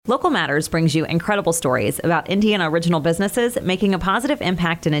Local Matters brings you incredible stories about Indiana original businesses making a positive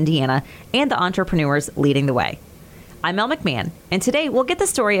impact in Indiana and the entrepreneurs leading the way. I'm Mel McMahon, and today we'll get the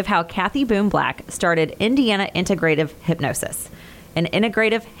story of how Cathy Boone-Black started Indiana Integrative Hypnosis, an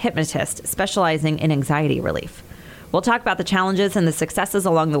integrative hypnotist specializing in anxiety relief. We'll talk about the challenges and the successes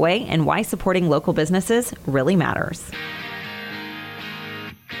along the way and why supporting local businesses really matters.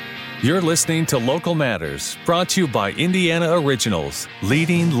 You're listening to Local Matters, brought to you by Indiana Originals,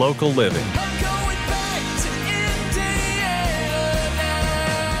 leading local living.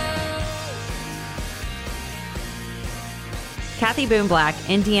 Cathy Boone-Black,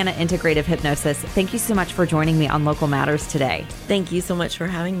 Indiana Integrative Hypnosis, thank you so much for joining me on Local Matters today. Thank you so much for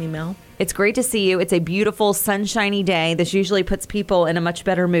having me, Mel. It's great to see you. It's a beautiful, sunshiny day. This usually puts people in a much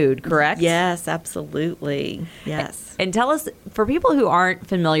better mood, correct? Yes, absolutely. Yes. And tell us, for people who aren't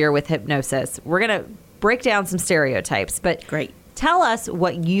familiar with hypnosis, we're going to break down some stereotypes, but Great. Tell us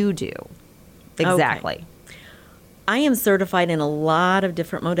what you do exactly. Okay. I am certified in a lot of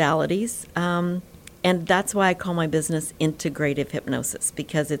different modalities, and that's why I call my business Integrative Hypnosis,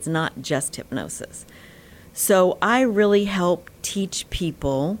 because it's not just hypnosis. So I really help teach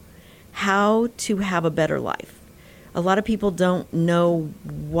people how to have a better life. A lot of people don't know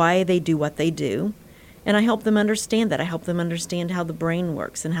why they do what they do, and I help them understand that. I help them understand how the brain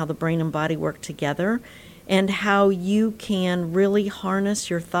works and how the brain and body work together, and how you can really harness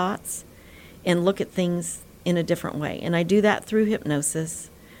your thoughts and look at things in a different way. And I do that through hypnosis.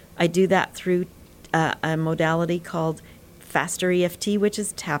 I do that through a modality called Faster EFT, which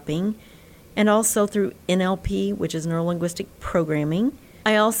is tapping, and also through NLP, which is neuro-linguistic programming.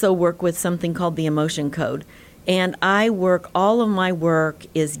 I also work with something called the emotion code, and all of my work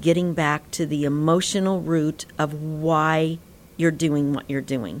is getting back to the emotional root of why you're doing what you're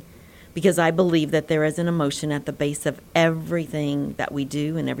doing, because I believe that there is an emotion at the base of everything that we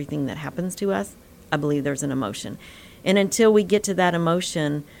do and everything that happens to us. I believe there's an emotion, and until we get to that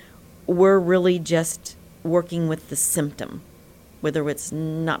emotion, we're really just working with the symptom, whether it's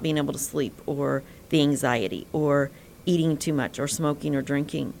not being able to sleep or the anxiety or eating too much or smoking or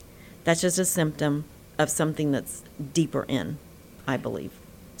drinking. That's just a symptom of something that's deeper in, I believe.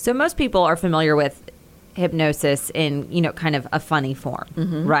 So most people are familiar with hypnosis in, kind of a funny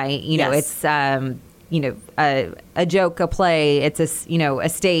form, right? Yes. It's, a joke, a play, it's a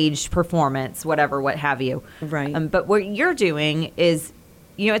staged performance, whatever, what have you. Right. But what you're doing is,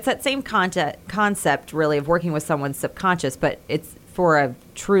 it's that same concept, really, of working with someone's subconscious, but it's for a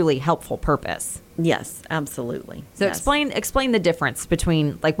truly helpful purpose. Yes, absolutely. So yes. Explain the difference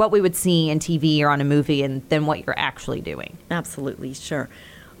between like what we would see in TV or on a movie and then what you're actually doing. Absolutely, sure.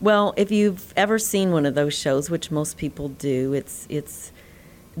 Well, if you've ever seen one of those shows, which most people do, it's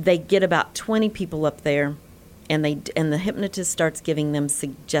they get about 20 people up there, and the hypnotist starts giving them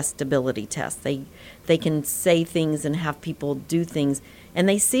suggestibility tests. They can say things and have people do things, and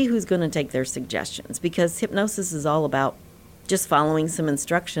they see who's going to take their suggestions, because hypnosis is all about just following some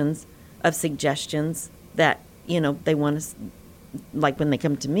instructions of suggestions that, they want to, like when they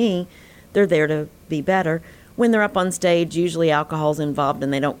come to me, they're there to be better. When they're up on stage, usually alcohol's involved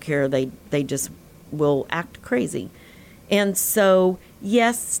and they don't care. They just will act crazy. And so,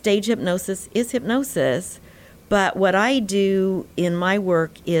 yes, stage hypnosis is hypnosis, but what I do in my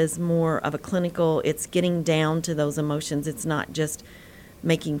work is more of a clinical, it's getting down to those emotions. It's not just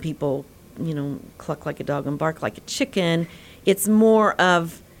making people, cluck like a dog and bark like a chicken. It's more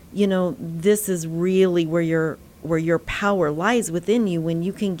of, this is really where your power lies within you, when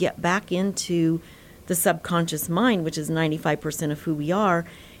you can get back into the subconscious mind, which is 95% of who we are,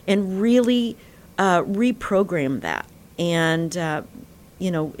 and really reprogram that. And,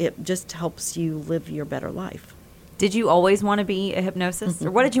 it just helps you live your better life. Did you always want to be a hypnotist?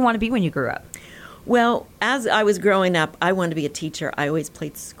 Or what did you want to be when you grew up? Well, as I was growing up, I wanted to be a teacher. I always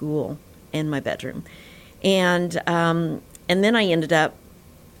played school in my bedroom. And then I ended up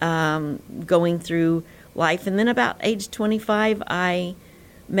going through life. And then about age 25, I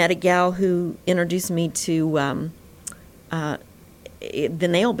met a gal who introduced me to the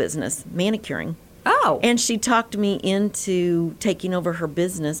nail business, manicuring. Oh. And she talked me into taking over her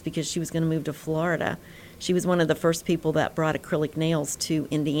business because she was going to move to Florida. She was one of the first people that brought acrylic nails to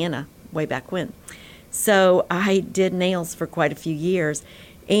Indiana way back when. So I did nails for quite a few years.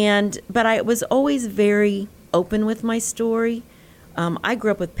 But I was always very open with my story. I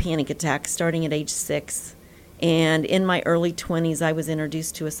grew up with panic attacks starting at age 6. And in my early 20s, I was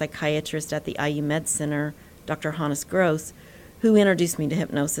introduced to a psychiatrist at the IU Med Center, Dr. Hannes Gross, who introduced me to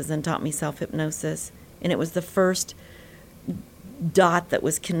hypnosis and taught me self-hypnosis. And it was the first dot that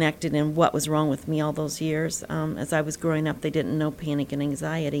was connected in what was wrong with me all those years. As I was growing up, they didn't know panic and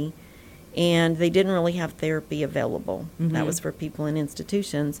anxiety, and they didn't really have therapy available. That was for people in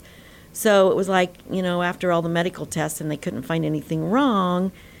institutions. So it was like, after all the medical tests and they couldn't find anything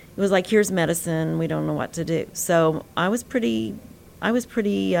wrong, it was like, here's medicine, we don't know what to do. So I was pretty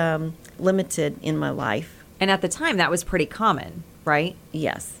limited in my life. And at the time, that was pretty common, right?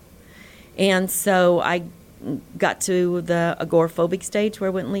 Yes. And so I got to the agoraphobic stage where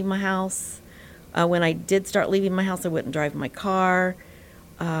I wouldn't leave my house. When I did start leaving my house, I wouldn't drive my car.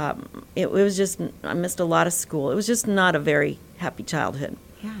 It was just, I missed a lot of school. It was just not a very happy childhood.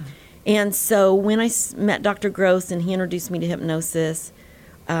 Yeah. And so when I met Dr. Gross and he introduced me to hypnosis,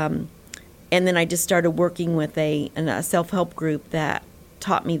 and then I just started working with a self-help group that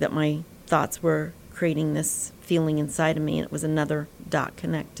taught me that my thoughts were creating this feeling inside of me, and it was another dot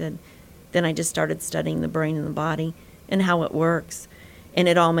connected. Then I just started studying the brain and the body and how it works, and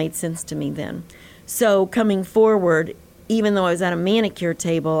it all made sense to me then. So coming forward, even though I was at a manicure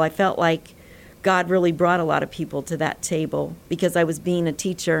table, I felt like God really brought a lot of people to that table because I was being a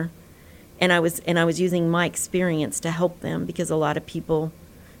teacher, and I was using my experience to help them, because a lot of people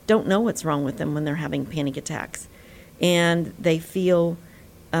don't know what's wrong with them when they're having panic attacks, and they feel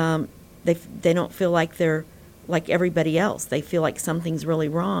they don't feel like they're like everybody else. They feel like something's really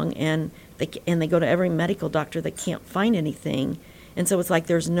wrong, and they go to every medical doctor that can't find anything, and so it's like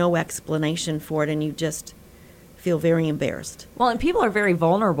there's no explanation for it, and you just feel very embarrassed. Well, and people are very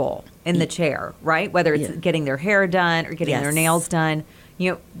vulnerable in the chair, right? Whether it's getting their hair done or getting their nails done.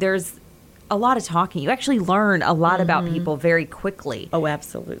 There's a lot of talking. You actually learn a lot about people very quickly. Oh,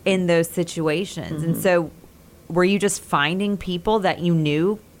 absolutely. In those situations. And so were you just finding people that you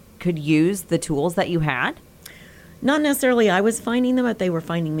knew could use the tools that you had? Not necessarily I was finding them, but they were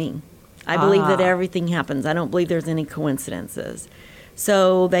finding me. I believe that everything happens. I don't believe there's any coincidences.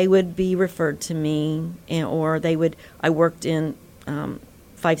 So they would be referred to me, I worked in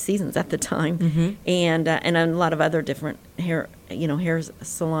 5 seasons at the time, and a lot of other different hair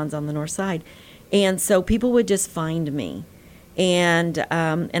salons on the north side. And so people would just find me. And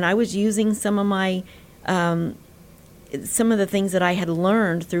I was using some of the things that I had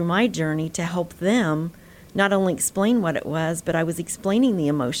learned through my journey to help them not only explain what it was, but I was explaining the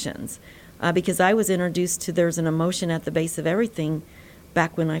emotions, because I was introduced to there's an emotion at the base of everything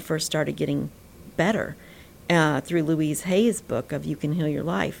back when I first started getting better, through Louise Hay's book of You Can Heal Your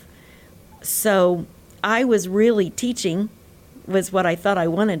Life. So I was really teaching, was what I thought I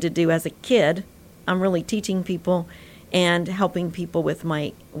wanted to do as a kid. I'm really teaching people and helping people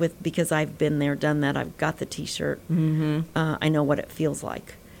because I've been there, done that. I've got the T-shirt. I know what it feels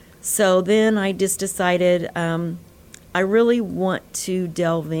like. So then I just decided I really want to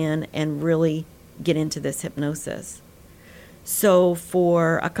delve in and really get into this hypnosis. So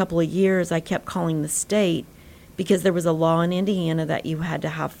for a couple of years, I kept calling the state, because there was a law in Indiana that you had to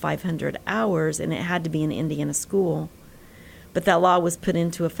have 500 hours, and it had to be an Indiana school. But that law was put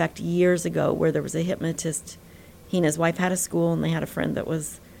into effect years ago, where there was a hypnotist. He and his wife had a school, and they had a friend that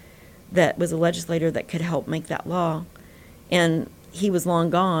was a legislator that could help make that law. And he was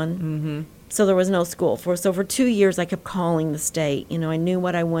long gone, so there was no school. So for 2 years, I kept calling the state. I knew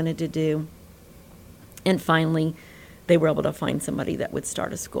what I wanted to do. And finally, they were able to find somebody that would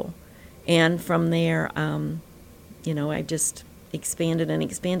start a school. And from there, I just expanded and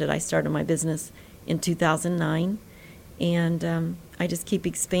expanded. I started my business in 2009, and I just keep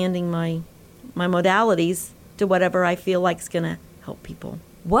expanding my modalities to whatever I feel like is going to help people.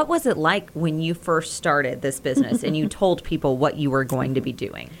 What was it like when you first started this business and you told people what you were going to be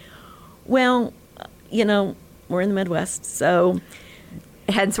doing? Well, we're in the Midwest, so...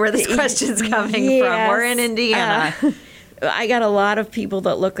 Hence where this question's coming from. We're in Indiana. I got a lot of people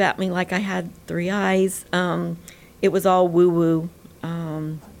that look at me like I had 3 eyes. It was all woo-woo.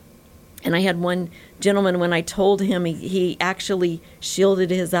 And I had one gentleman, when I told him, he actually shielded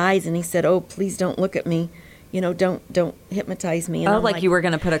his eyes, and he said, "Oh, please don't look at me. Don't hypnotize me." And like you were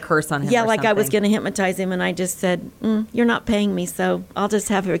going to put a curse on him. Yeah, or like something. I was going to hypnotize him, and I just said, "You're not paying me, so I'll just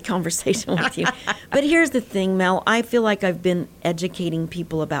have a conversation with you." But here's the thing, Mel. I feel like I've been educating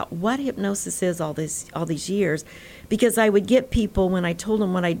people about what hypnosis is all these years, because I would get people, when I told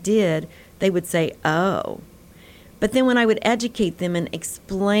them what I did, they would say, "Oh." But then when I would educate them and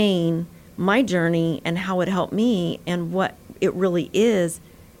explain my journey and how it helped me and what it really is,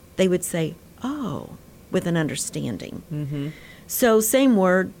 they would say, "Oh," with an understanding. So same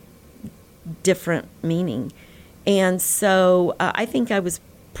word, different meaning. And so I think there was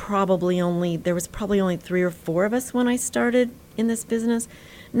probably only 3 or 4 of us when I started in this business.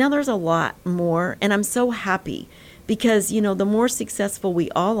 Now there's a lot more, and I'm so happy, Because, the more successful we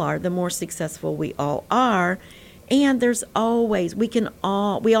all are, the more successful we all are. And there's always, we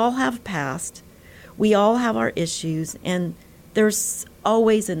all have past, we all have our issues, and there's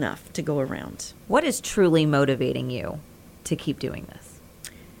always enough to go around. What is truly motivating you to keep doing this?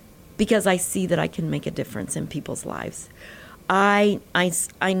 Because I see that I can make a difference in people's lives. I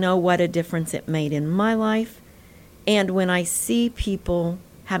know what a difference it made in my life. And when I see people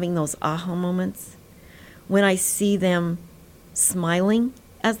having those aha moments, when I see them smiling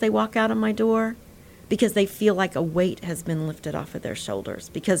as they walk out of my door, because they feel like a weight has been lifted off of their shoulders,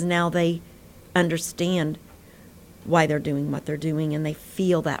 because now they understand why they're doing what they're doing, and they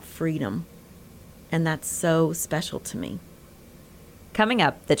feel that freedom. And that's so special to me. Coming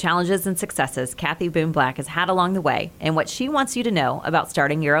up, the challenges and successes Cathy Boone-Black has had along the way and what she wants you to know about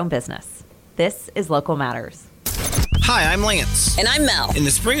starting your own business. This is Local Matters. Hi, I'm Lance. And I'm Mel. In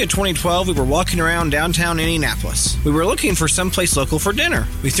the spring of 2012, we were walking around downtown Indianapolis. We were looking for someplace local for dinner.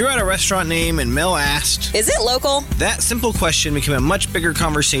 We threw out a restaurant name and Mel asked, "Is it local?" That simple question became a much bigger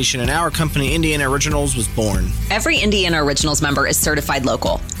conversation, and our company, Indiana Originals, was born. Every Indiana Originals member is certified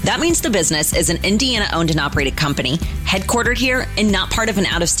local. That means the business is an Indiana-owned and operated company, headquartered here and not part of an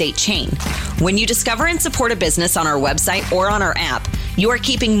out-of-state chain. When you discover and support a business on our website or on our app, you are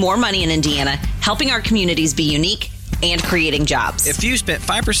keeping more money in Indiana, helping our communities be unique, and creating jobs. If you spent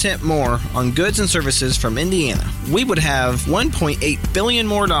 5% more on goods and services from Indiana, we would have $1.8 billion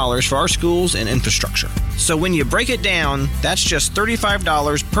more for our schools and infrastructure. So when you break it down, that's just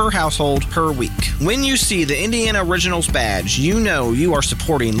 $35 per household per week. When you see the Indiana Originals badge, you know you are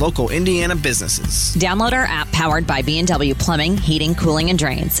supporting local Indiana businesses. Download our app powered by B&W Plumbing, Heating, Cooling, and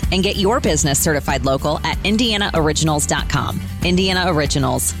Drains, and get your business certified local at IndianaOriginals.com. Indiana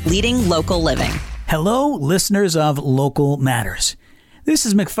Originals, leading local living. Hello, listeners of Local Matters. This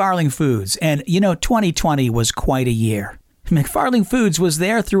is McFarling Foods, and 2020 was quite a year. McFarling Foods was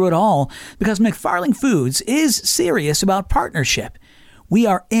there through it all because McFarling Foods is serious about partnership. We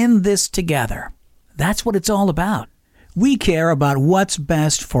are in this together. That's what it's all about. We care about what's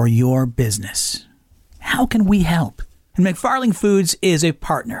best for your business. How can we help? And McFarling Foods is a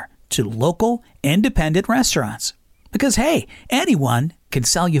partner to local, independent restaurants. Because, hey, anyone can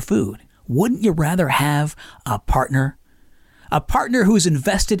sell you food. Wouldn't you rather have a partner? A partner who's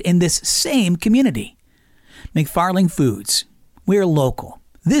invested in this same community. McFarling Foods. We're local.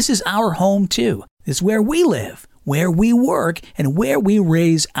 This is our home too. This is where we live, where we work, and where we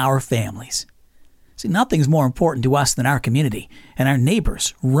raise our families. See, nothing's more important to us than our community and our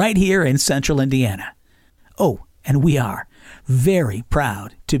neighbors right here in central Indiana. Oh, and we are very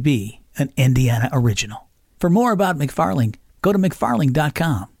proud to be an Indiana original. For more about McFarling, go to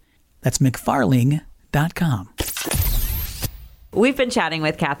McFarling.com. That's McFarling.com. We've been chatting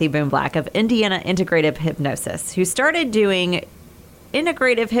with Cathy Boone-Black of Indiana Integrative Hypnosis, who started doing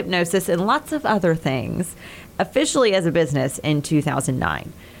integrative hypnosis and lots of other things officially as a business in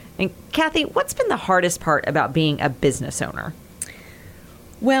 2009. And Cathy, what's been the hardest part about being a business owner?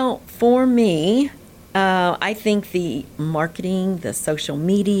 Well, for me, I think the marketing, the social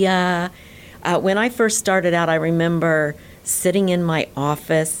media. When I first started out, I remember sitting in my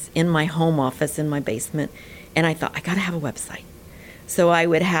office, in my home office, in my basement, and I thought, I got to have a website. So I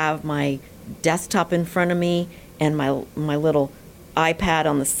would have my desktop in front of me and my little iPad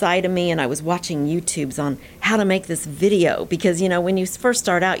on the side of me, and I was watching YouTubes on how to make this video because, when you first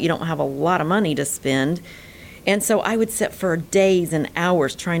start out, you don't have a lot of money to spend. And so I would sit for days and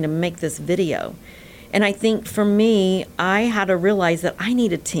hours trying to make this video. And I think for me, I had to realize that I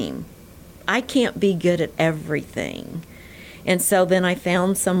need a team. I can't be good at everything. And so then I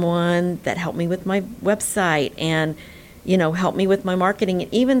found someone that helped me with my website and, helped me with my marketing.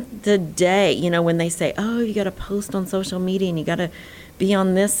 And even today, when they say, oh, you got to post on social media and you got to be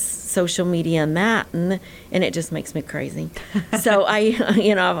on this social media and that, and it just makes me crazy. So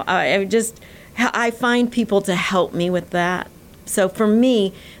I find people to help me with that. So for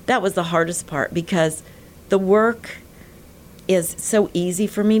me, that was the hardest part because the work is so easy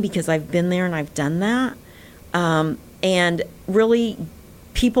for me because I've been there and I've done that. And really,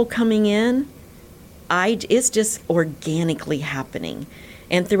 people coming in, it's just organically happening.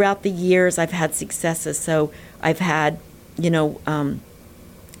 And throughout the years, I've had successes. So I've had,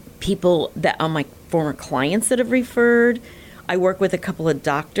 people that are my former clients that have referred. I work with a couple of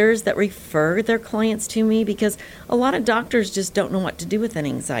doctors that refer their clients to me because a lot of doctors just don't know what to do with an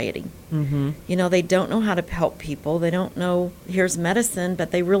anxiety. Mm-hmm. They don't know how to help people. They don't know, here's medicine,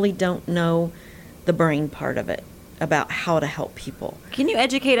 but they really don't know the brain part of it, about how to help people. Can you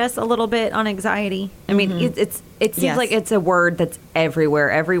educate us a little bit on anxiety? I mean, It seems Yes. like it's a word that's everywhere.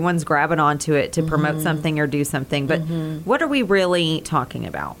 Everyone's grabbing onto it to promote something or do something. But what are we really talking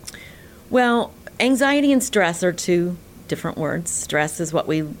about? Well, anxiety and stress are two different words. Stress is what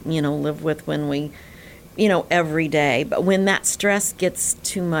we, live with when we, every day. But when that stress gets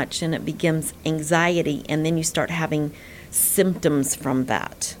too much and it becomes anxiety, and then you start having symptoms from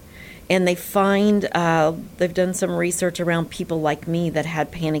that. And they find, they've done some research around people like me that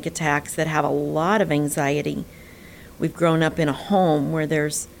had panic attacks, that have a lot of anxiety. We've grown up in a home where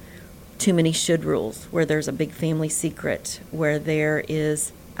there's too many should rules, where there's a big family secret, where there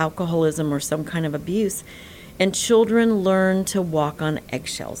is alcoholism or some kind of abuse. And children learn to walk on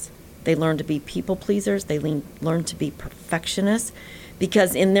eggshells. They learn to be people pleasers. They learn to be perfectionists,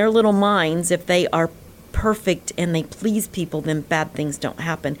 because in their little minds, if they are perfect and they please people, then bad things don't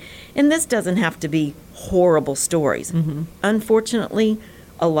happen. And this doesn't have to be horrible stories. Unfortunately,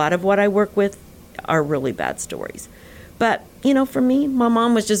 a lot of what I work with are really bad stories. But, for me, my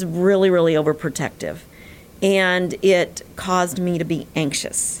mom was just really, really overprotective. And it caused me to be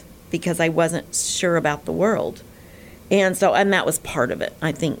anxious because I wasn't sure about the world. And that was part of it.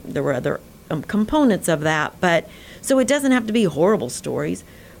 I think there were other components of that. But so it doesn't have to be horrible stories.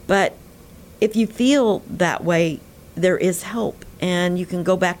 But if you feel that way, there is help. And you can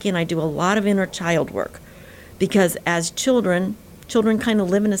go back in. I do a lot of inner child work, because as children kind of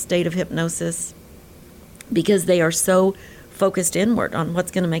live in a state of hypnosis because they are so focused inward on what's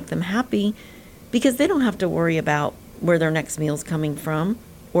going to make them happy, because they don't have to worry about where their next meal's coming from,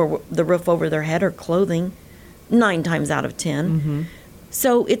 or the roof over their head, or clothing 9 times out of 10.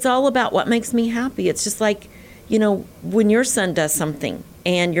 So it's all about what makes me happy. It's just like, when your son does something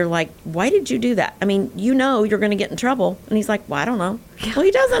and you're like, why did you do that? I mean, you're going to get in trouble. And he's like, well, I don't know. Well,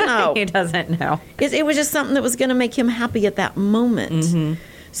 he doesn't know. He doesn't know. It was just something that was going to make him happy at that moment.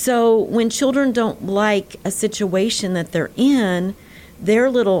 So when children don't like a situation that they're in, their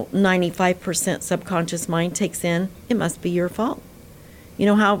little 95% subconscious mind takes in, it must be your fault.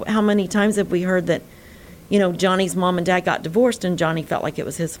 How many times have we heard that, Johnny's mom and dad got divorced and Johnny felt like it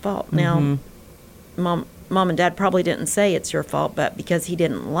was his fault. Now, mom and dad probably didn't say it's your fault, but because he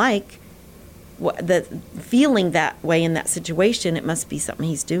didn't like the feeling that way in that situation, it must be something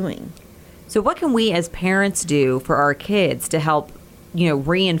he's doing. So what can we as parents do for our kids to help,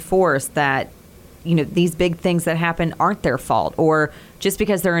 reinforce that, these big things that happen aren't their fault, or just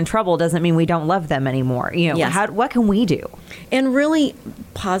because they're in trouble doesn't mean we don't love them anymore? Yes. What can we do? And really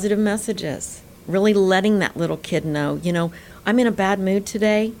positive messages, really letting that little kid know, I'm in a bad mood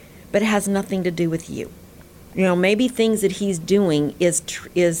today, but it has nothing to do with you. Maybe things that he's doing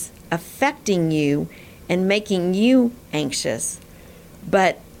is affecting you and making you anxious,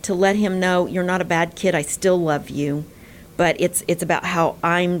 but to let him know, you're not a bad kid, I still love you, but it's about how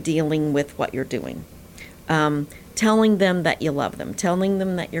I'm dealing with what you're doing. Telling them that you love them, telling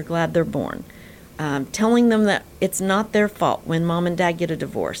them that you're glad they're born, telling them that it's not their fault when mom and dad get a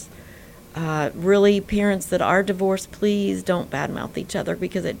divorce. Really, parents that are divorced, please don't badmouth each other,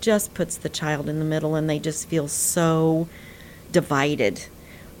 because it just puts the child in the middle and they just feel so divided.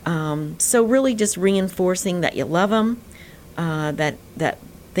 So really just reinforcing that you love them, that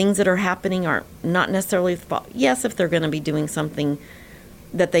things that are happening are not necessarily the fault. Yes, if they're going to be doing something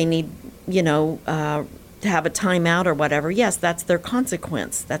that they need, to have a timeout or whatever, yes, that's their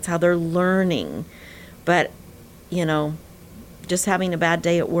consequence. That's how they're learning. But, just having a bad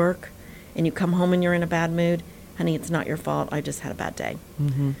day at work and you come home and you're in a bad mood, honey, it's not your fault. I just had a bad day.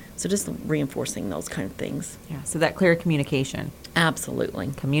 So just reinforcing those kind of things. Yeah. So that clear communication. Absolutely.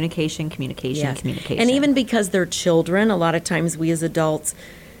 Communication. Yes. And even because they're children, a lot of times we as adults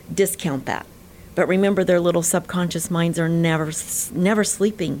discount that. But remember, their little subconscious minds are never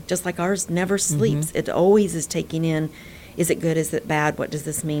sleeping, just like ours never sleeps. It always is taking in, is it good, is it bad, what does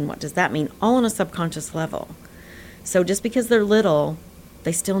this mean, what does that mean, all on a subconscious level. So just because they're little,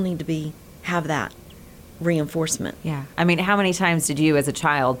 they still need to have that reinforcement. Yeah. I mean, how many times did you as a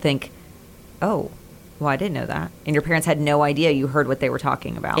child think, oh, well, I didn't know that, and your parents had no idea you heard what they were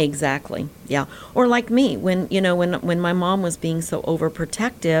talking about? Exactly. Yeah. Or like me, when my mom was being so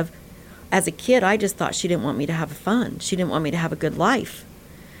overprotective, as a kid, I just thought she didn't want me to have fun. She didn't want me to have a good life.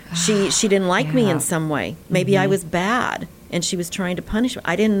 She didn't like me in some way. Maybe I was bad and she was trying to punish me.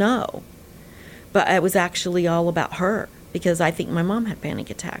 I didn't know. But it was actually all about her, because I think my mom had panic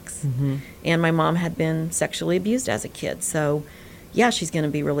attacks. And my mom had been sexually abused as a kid. So, yeah, she's going to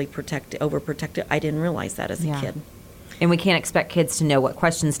be really overprotective. I didn't realize that as a kid. And we can't expect kids to know what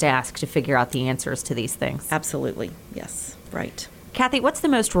questions to ask to figure out the answers to these things. Absolutely. Yes. Right. Cathy, what's the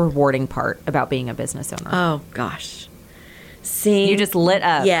most rewarding part about being a business owner? Oh, gosh. seeing. You just lit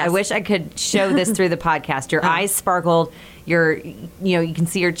up. Yes. I wish I could show this through the podcast. Your eyes sparkled. You can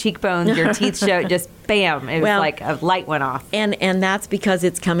see your cheekbones, your teeth show. Just bam! It was like a light went off. And that's because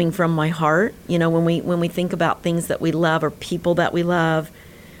it's coming from my heart. When we think about things that we love or people that we love,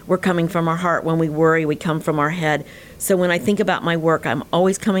 we're coming from our heart. When we worry, we come from our head. So when I think about my work, I'm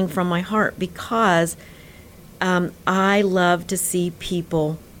always coming from my heart because I love to see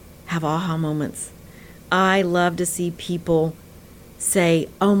people have aha moments. I love to see people say,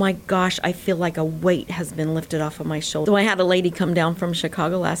 oh my gosh, I feel like a weight has been lifted off of my shoulder. So I had a lady come down from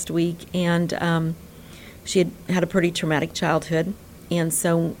Chicago last week, and she had a pretty traumatic childhood. And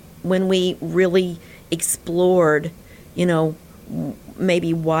so when we really explored,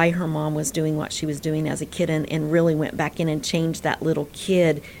 maybe why her mom was doing what she was doing as a kid, and really went back in and changed that little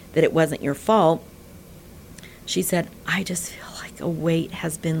kid, that it wasn't your fault, she said, I just feel like a weight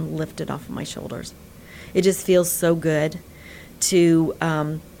has been lifted off of my shoulders. It just feels so good to,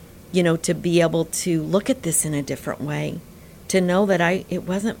 to be able to look at this in a different way, to know that it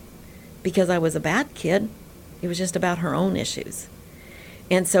wasn't because I was a bad kid. It was just about her own issues.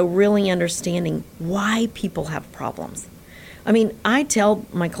 And so really understanding why people have problems. I mean, I tell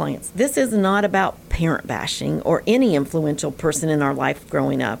my clients, this is not about parent bashing or any influential person in our life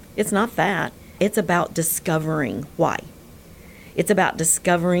growing up. It's not that. It's about discovering why. It's about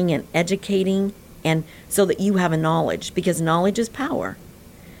discovering and educating, and so that you have a knowledge, because knowledge is power.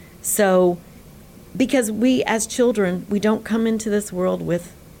 So, because we as children, we don't come into this world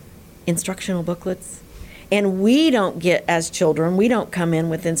with instructional booklets. And we don't come in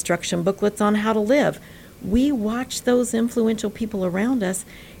with instruction booklets on how to live. We watch those influential people around us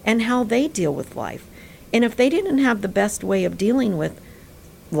and how they deal with life. And if they didn't have the best way of dealing with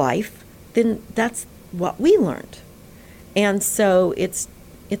life, then that's what we learned. And so it's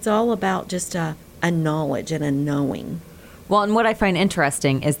all about just a knowledge and a knowing. Well, and what I find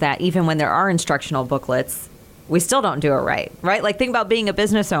interesting is that even when there are instructional booklets, we still don't do it right? Like, think about being a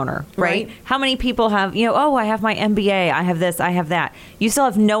business owner, right? How many people have, I have my MBA, I have this, I have that. You still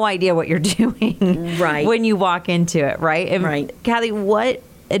have no idea what you're doing when you walk into it, right? And Cathy, what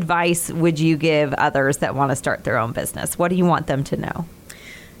advice would you give others that want to start their own business? What do you want them to know?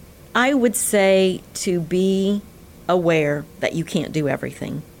 I would say to be aware that you can't do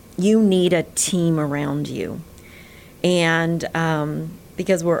everything. You need a team around you. And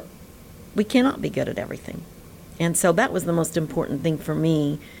because we cannot be good at everything. And so that was the most important thing for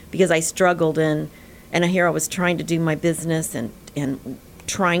me, because I struggled and here I was trying to do my business and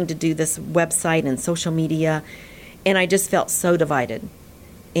trying to do this website and social media, and I just felt so divided.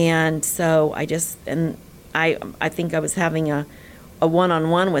 And so I think I was having a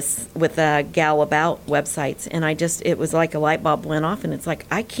one-on-one with a gal about websites, and it was like a light bulb went off, and it's like,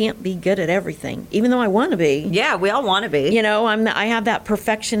 I can't be good at everything, even though I want to be. Yeah, we all want to be. I have that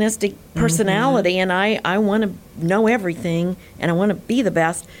perfectionistic personality, and I want to know everything, and I want to be the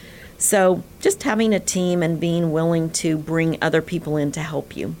best. So just having a team and being willing to bring other people in to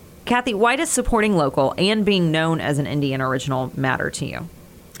help you. Cathy, why does supporting local and being known as an Indiana original matter to you?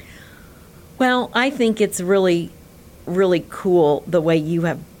 Well, I think it's really cool the way you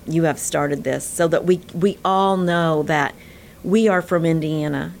have started this, so that we all know that we are from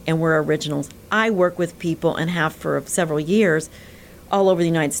Indiana and we're originals. I work with people, and have for several years, all over the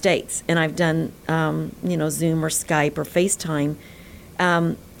United States, and I've done Zoom or Skype or FaceTime,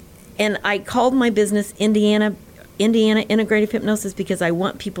 and I called my business Indiana Integrative Hypnosis, because I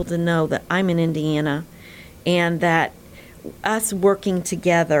want people to know that I'm in Indiana, and that us working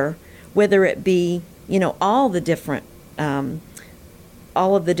together, whether it be all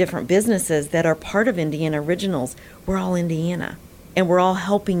of the different businesses that are part of Indiana Originals, we're all Indiana, and we're all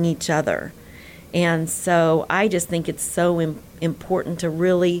helping each other. And so I just think it's so important to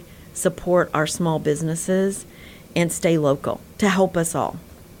really support our small businesses and stay local to help us all.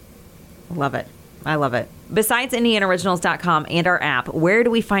 Love it. I love it. Besides IndianaOriginals.com and our app, where do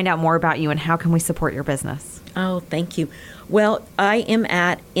we find out more about you, and how can we support your business? Oh, thank you. Well, I am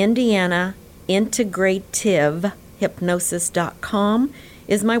at Indiana Integrative Hypnosis.com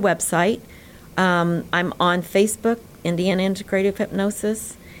is my website. I'm on Facebook, Indiana Integrative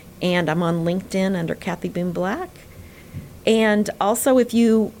Hypnosis, and I'm on LinkedIn under Cathy Boone-Black. And also, if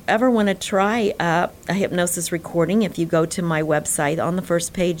you ever want to try a hypnosis recording, if you go to my website, on the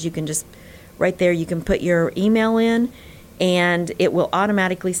first page, you can just, right there, you can put your email in, and it will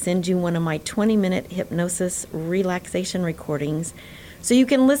automatically send you one of my 20-minute hypnosis relaxation recordings. So you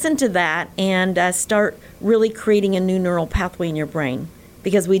can listen to that and start really creating a new neural pathway in your brain,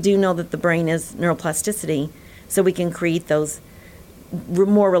 because we do know that the brain is neuroplasticity, so we can create those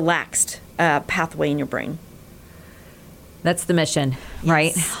more relaxed pathway in your brain. That's the mission,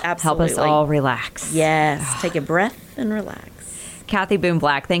 right? Absolutely. Help us all relax. Yes. Take a breath and relax. Cathy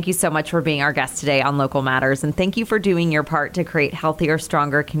Boone-Black, thank you so much for being our guest today on Local Matters, and thank you for doing your part to create healthier,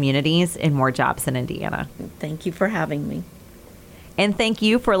 stronger communities and more jobs in Indiana. Thank you for having me. And thank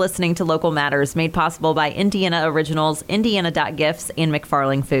you for listening to Local Matters, made possible by Indiana Originals, Indiana.Gifts, and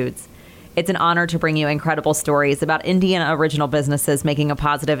McFarling Foods. It's an honor to bring you incredible stories about Indiana original businesses making a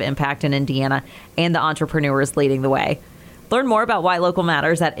positive impact in Indiana and the entrepreneurs leading the way. Learn more about why local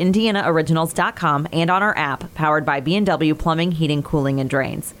matters at IndianaOriginals.com and on our app powered by B&W Plumbing, Heating, Cooling, and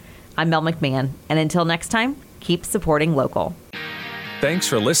Drains. I'm Mel McMahon, and until next time, keep supporting local. Thanks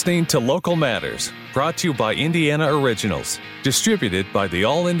for listening to Local Matters, brought to you by Indiana Originals, distributed by the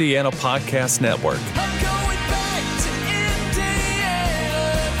All Indiana Podcast Network.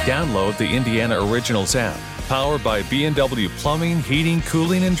 Download the Indiana Originals app, powered by B&W Plumbing, Heating,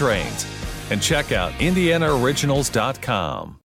 Cooling, and Drains, and check out IndianaOriginals.com.